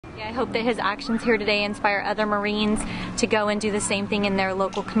I hope that his actions here today inspire other Marines to go and do the same thing in their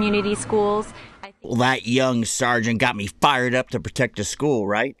local community schools. Well, that young sergeant got me fired up to protect the school,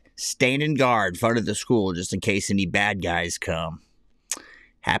 right? Standing guard in front of the school just in case any bad guys come.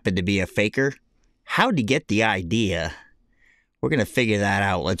 Happened to be a faker? How'd he get the idea? We're going to figure that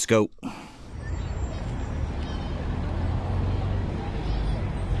out. Let's go.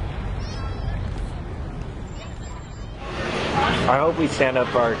 I hope we stand up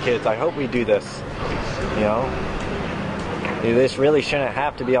for our kids. I hope we do this, you know? This really shouldn't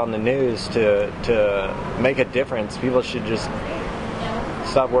have to be on the news to make a difference. People should just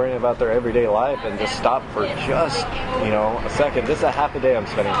stop worrying about their everyday life and just stop for just, you know, a second. This is a half a day I'm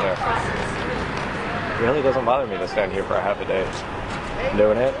spending here. It really doesn't bother me to stand here for a half a day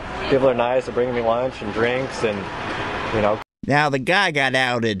doing it. People are nice, they're bringing me lunch and drinks and, you know. Now, the guy got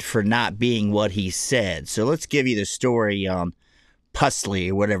outed for not being what he said. So let's give you the story on Pusley,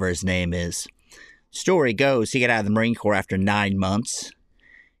 or whatever his name is. Story goes, he got out of the Marine Corps after 9 months.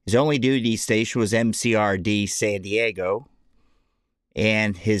 His only duty station was MCRD San Diego.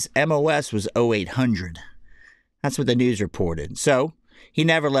 And his MOS was 0800. That's what the news reported. So, he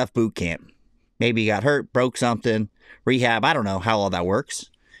never left boot camp. Maybe he got hurt, broke something, rehab. I don't know how all that works.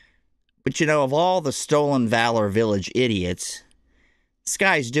 But you know, of all the stolen Valor Village idiots, this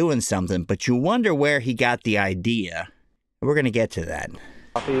guy's doing something. But you wonder where he got the idea. We're going to get to that.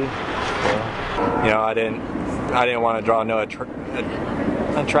 Coffee. You know, I didn't want to draw no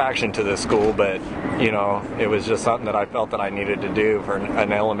attraction to this school, but you know, it was just something that I felt that I needed to do for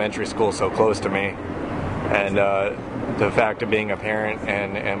an elementary school so close to me. And the fact of being a parent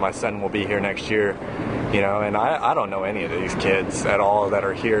and my son will be here next year, you know, and I don't know any of these kids at all that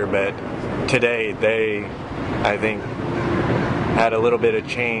are here, but today they, I think, had a little bit of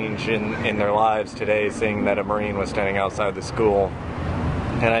change in their lives today, seeing that a Marine was standing outside the school.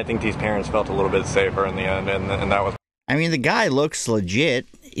 And I think these parents felt a little bit safer in the end, and that was... I mean, the guy looks legit.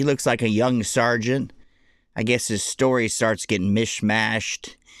 He looks like a young sergeant. I guess his story starts getting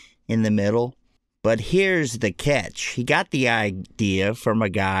mishmashed in the middle. But here's the catch. He got the idea from a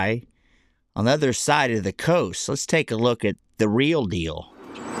guy on the other side of the coast. Let's take a look at the real deal.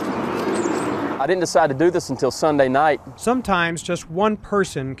 I didn't decide to do this until Sunday night. Sometimes just one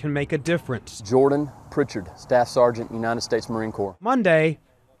person can make a difference. Jordan Pritchard, Staff Sergeant, United States Marine Corps. Monday,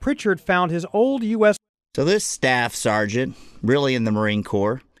 Pritchard found his old U.S. So this staff sergeant, really in the Marine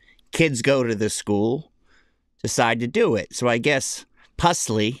Corps, kids go to the school, decide to do it. So I guess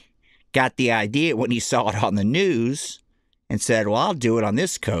Pusley got the idea when he saw it on the news and said, well, I'll do it on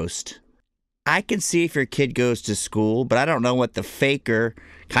this coast. I can see if your kid goes to school, but I don't know what the faker,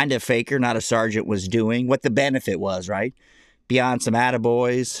 kind of faker, not a sergeant, was doing, what the benefit was, right? Beyond some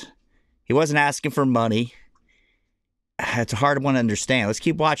attaboys. He wasn't asking for money. It's a hard one to understand. Let's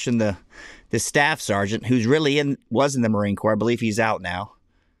keep watching the staff sergeant, who's really was in the Marine Corps. I believe he's out now.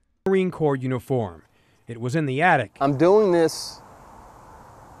 Marine Corps uniform. It was in the attic. I'm doing this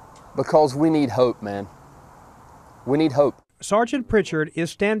because we need hope, man. We need hope. Sergeant Pritchard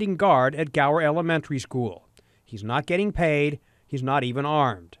is standing guard at Gower Elementary School. He's not getting paid. He's not even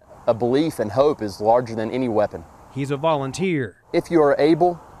armed. A belief and hope is larger than any weapon. He's a volunteer. If you are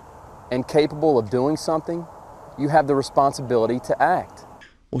able and capable of doing something, you have the responsibility to act.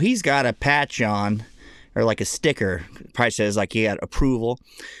 Well, he's got a patch on, or like a sticker. Probably says like he had approval.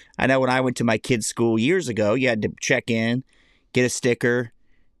 I know when I went to my kid's school years ago, you had to check in, get a sticker.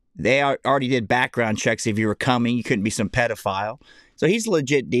 They already did background checks if you were coming. You couldn't be some pedophile. So he's a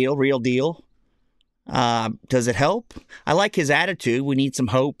legit deal, real deal. Does it help? I like his attitude. We need some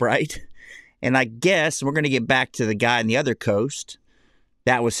hope, right? And I guess we're going to get back to the guy on the other coast.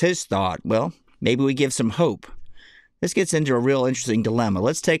 That was his thought. Well, maybe we give some hope. This gets into a real interesting dilemma.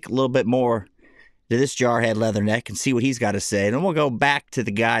 Let's take a little bit more to this jarhead Leatherneck and see what he's got to say. And then we'll go back to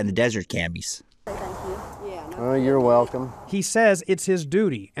the guy in the desert camis. Oh, you're welcome. He says it's his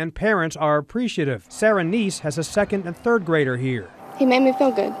duty, and parents are appreciative. Sarah Neese has a second and third grader here. He made me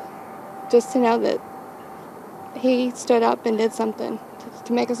feel good, just to know that he stood up and did something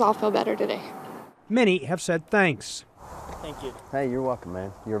to make us all feel better today. Many have said thanks. Thank you. Hey, you're welcome,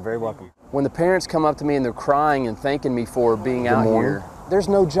 man. You're very welcome. When the parents come up to me and they're crying and thanking me for being out here, there's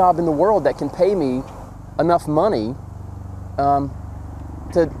no job in the world that can pay me enough money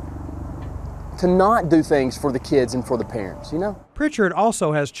to not do things for the kids and for the parents, you know? Pritchard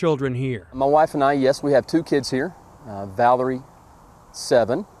also has children here. My wife and I, yes, we have 2 kids here. Valerie,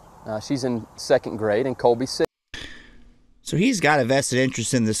 7. She's in 2nd grade, and Colby, 6. So he's got a vested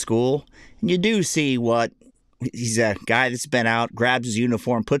interest in the school. And you do see what he's a guy that's been out, grabs his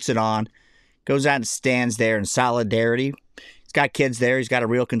uniform, puts it on, goes out and stands there in solidarity. He's got kids there. He's got a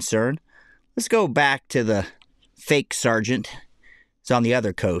real concern. Let's go back to the fake sergeant. It's on the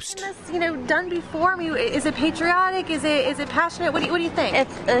other coast. This, done before. I mean, is it patriotic? Is it passionate? What do you think?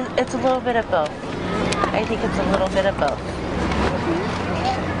 It's a little bit of both. I think it's a little bit of both.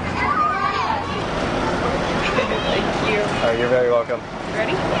 Thank you. You're very welcome.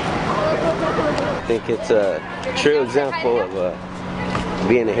 Ready? I think it's a true example of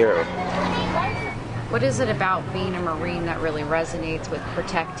being a hero. What is it about being a Marine that really resonates with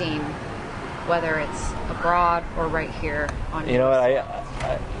protecting, whether it's abroad or right here on You know what,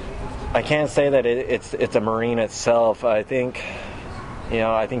 I can't say that it's a Marine itself. I think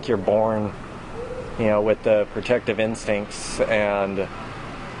you're born, with the protective instincts, and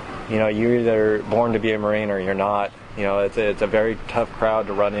you're either born to be a Marine or you're not. It's a very tough crowd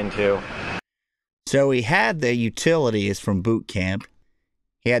to run into. So he had the utilities from boot camp.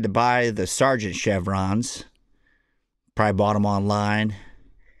 He had to buy the sergeant chevrons. Probably bought them online.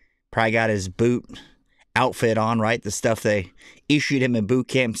 Probably got his boot outfit on, right? The stuff they issued him in boot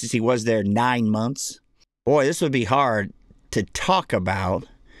camp since he was there 9 months. Boy, this would be hard to talk about.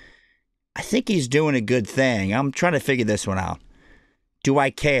 I think he's doing a good thing. I'm trying to figure this one out. Do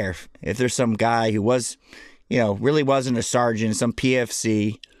I care if there's some guy who was, really wasn't a sergeant, some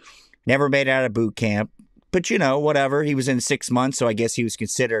PFC, never made it out of boot camp, but whatever. He was in 6 months, so I guess he was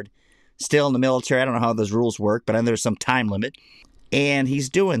considered still in the military. I don't know how those rules work, but I know there's some time limit. And he's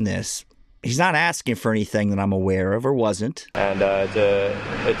doing this. He's not asking for anything that I'm aware of, or wasn't. And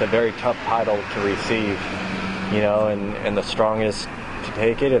it's a very tough title to receive, and the strongest to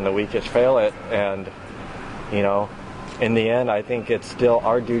take it and the weakest fail it. And, in the end, I think it's still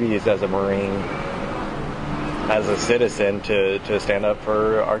our duties as a Marine, as a citizen, to stand up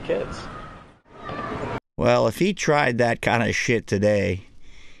for our kids. Well, if he tried that kind of shit today,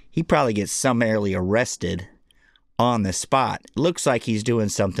 he'd probably get summarily arrested on the spot. It looks like he's doing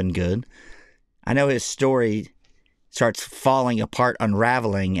something good. I know his story starts falling apart,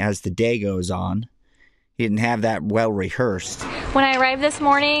 unraveling as the day goes on. He didn't have that well rehearsed. When I arrived this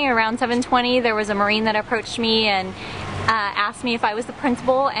morning around 7:20, there was a Marine that approached me and asked me if I was the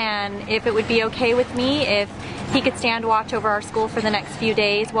principal and if it would be okay with me if he could stand watch over our school for the next few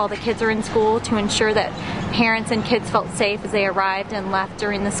days while the kids are in school, to ensure that parents and kids felt safe as they arrived and left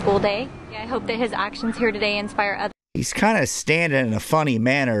during the school day. I hope that his actions here today inspire others. He's kind of standing in a funny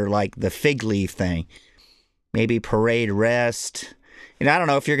manner, like the fig leaf thing. Maybe parade rest. And I don't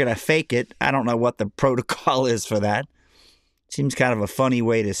know if you're going to fake it. I don't know what the protocol is for that. Seems kind of a funny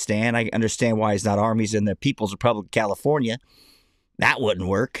way to stand. I understand why he's not Army. He's in the People's Republic of California. That wouldn't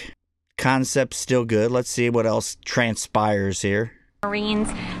work. Concept's still good. Let's see what else transpires here. Marines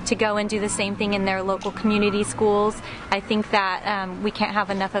to go and do the same thing in their local community schools. I think that we can't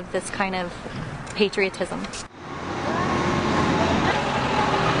have enough of this kind of patriotism.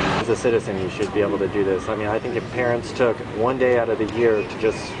 As a citizen, you should be able to do this. I mean, I think if parents took one day out of the year to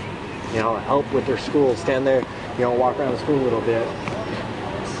just, help with their school, stand there, walk around the school a little bit,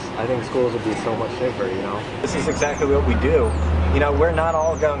 I think schools would be so much safer, This is exactly what we do. We're not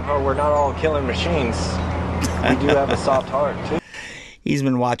all gung-ho, we're not all killing machines. We do have a soft heart, too. He's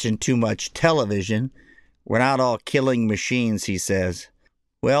been watching too much television. We're not all killing machines, he says.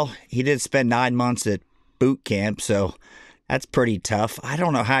 Well, he did spend 9 months at boot camp, so that's pretty tough. I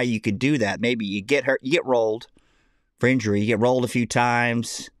don't know how you could do that. Maybe you get hurt, you get rolled for injury. You get rolled a few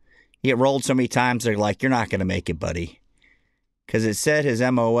times. You get rolled so many times, they're like, you're not going to make it, buddy. Because it said his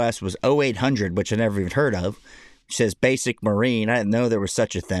MOS was 0800, which I never even heard of. It says basic Marine. I didn't know there was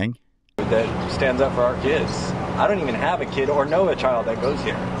such a thing. That stands up for our kids. I don't even have a kid or know a child that goes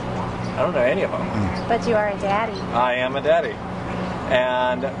here. I don't know any of them. But you are a daddy. I am a daddy.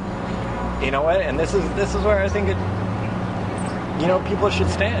 And you know what? And this is where I think people should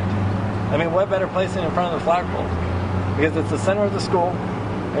stand. I mean, what better place than in front of the flagpole? Because it's the center of the school.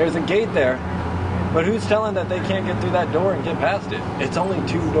 There's a gate there. But who's telling that they can't get through that door and get past it? It's only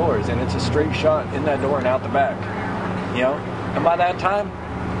 2 doors, and it's a straight shot in that door and out the back. And by that time,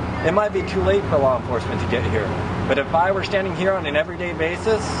 it might be too late for law enforcement to get here. But if I were standing here on an everyday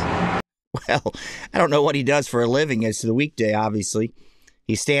basis... Well, I don't know what he does for a living. It's the weekday, obviously.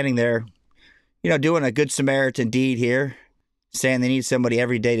 He's standing there, doing a good Samaritan deed here, saying they need somebody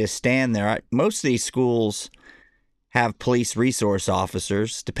every day to stand there. Most of these schools have police resource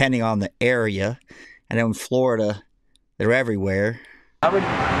officers, depending on the area. I know in Florida, they're everywhere. I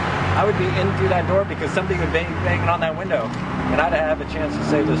would be in through that door because somebody would be banging on that window, and I'd have a chance to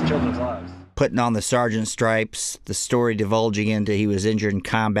save those children's lives. Putting on the sergeant stripes, the story divulging into he was injured in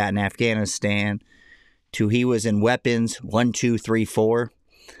combat in Afghanistan, to he was in weapons 1, 2, 3, 4.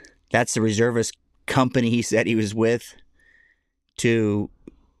 That's the reservist company he said he was with. to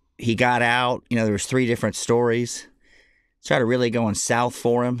he got out. You know, there was 3 different stories. Started really going south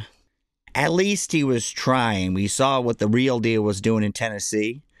for him. At least he was trying. We saw what the real deal was doing in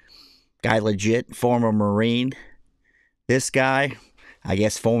Tennessee. Guy legit, former Marine. This guy, I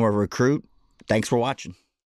guess, former recruit. Thanks for watching.